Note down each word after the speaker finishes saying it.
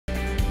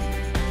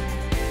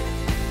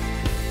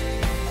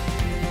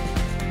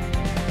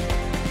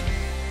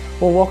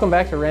Well, welcome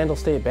back to Randall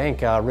State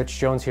Bank. Rich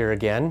Jones here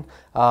again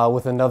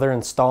with another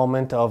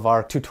installment of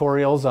our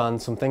tutorials on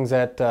some things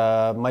that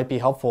might be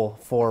helpful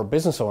for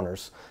business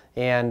owners.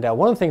 And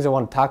one of the things I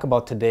want to talk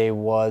about today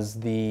was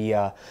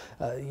the,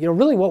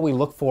 really what we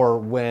look for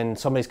when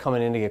somebody's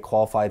coming in to get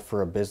qualified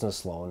for a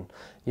business loan.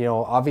 You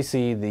know,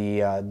 obviously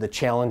the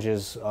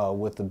challenges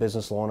with the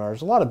business loan are,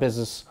 there's a lot of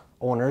business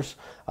owners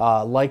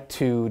like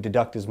to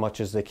deduct as much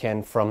as they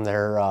can from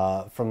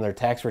their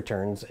tax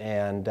returns,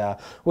 and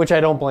which I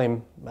don't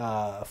blame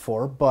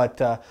for.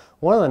 But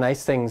one of the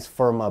nice things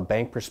from a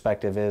bank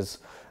perspective is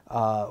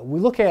we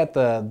look at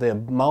the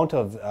amount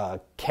of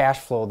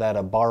cash flow that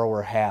a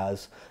borrower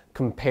has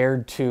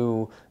compared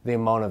to the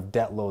amount of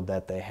debt load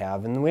that they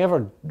have. And we have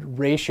a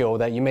ratio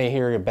that you may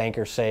hear a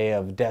banker say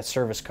of debt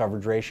service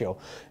coverage ratio.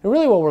 And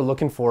really what we're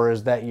looking for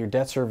is that your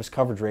debt service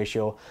coverage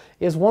ratio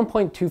is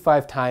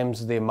 1.25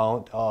 times the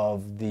amount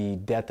of the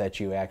debt that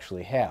you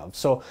actually have.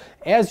 So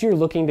as you're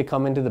looking to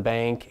come into the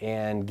bank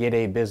and get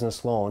a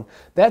business loan,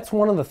 that's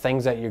one of the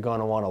things that you're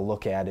going to want to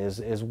look at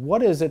is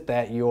what is it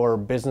that your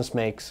business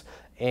makes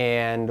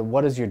and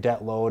what is your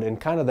debt load, and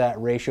kind of that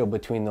ratio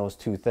between those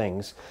two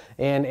things.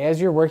 And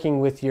as you're working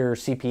with your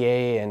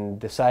CPA and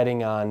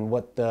deciding on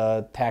what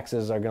the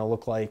taxes are going to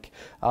look like,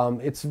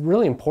 it's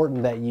really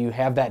important that you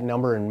have that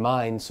number in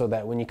mind so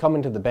that when you come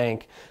into the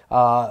bank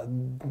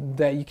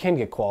that you can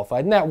get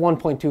qualified. And that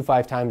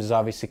 1.25 times is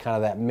obviously kind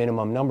of that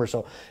minimum number,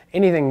 so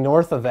anything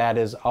north of that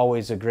is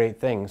always a great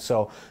thing.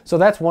 So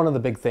that's one of the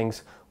big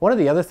things. One of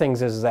the other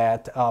things is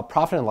that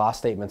profit and loss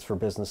statements for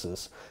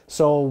businesses.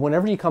 So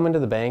whenever you come into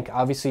the bank,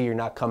 obviously you're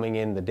not coming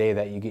in the day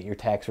that you get your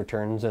tax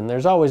returns, and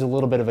there's always a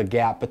little bit of a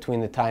gap between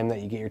the time that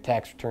you get your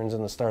tax returns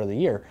and the start of the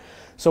year.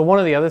 So one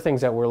of the other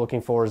things that we're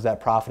looking for is that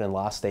profit and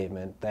loss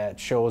statement that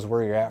shows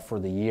where you're at for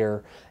the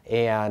year,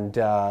 and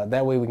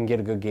that way we can get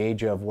a good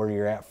gauge of where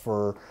you're at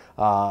for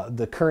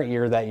the current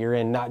year that you're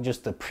in, not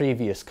just the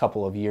previous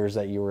couple of years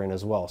that you were in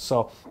as well.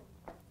 So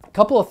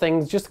couple of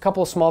things, just a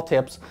couple of small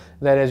tips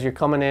that as you're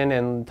coming in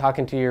and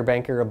talking to your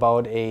banker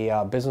about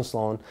a business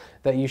loan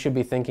that you should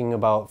be thinking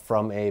about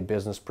from a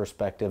business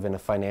perspective and a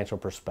financial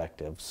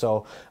perspective.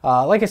 So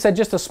like I said,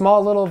 just a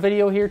small little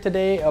video here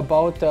today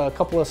about a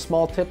couple of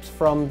small tips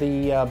from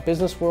the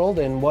business world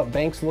and what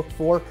banks look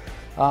for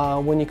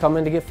when you come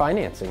in to get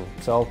financing.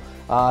 So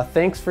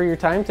thanks for your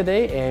time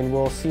today, and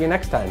we'll see you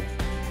next time.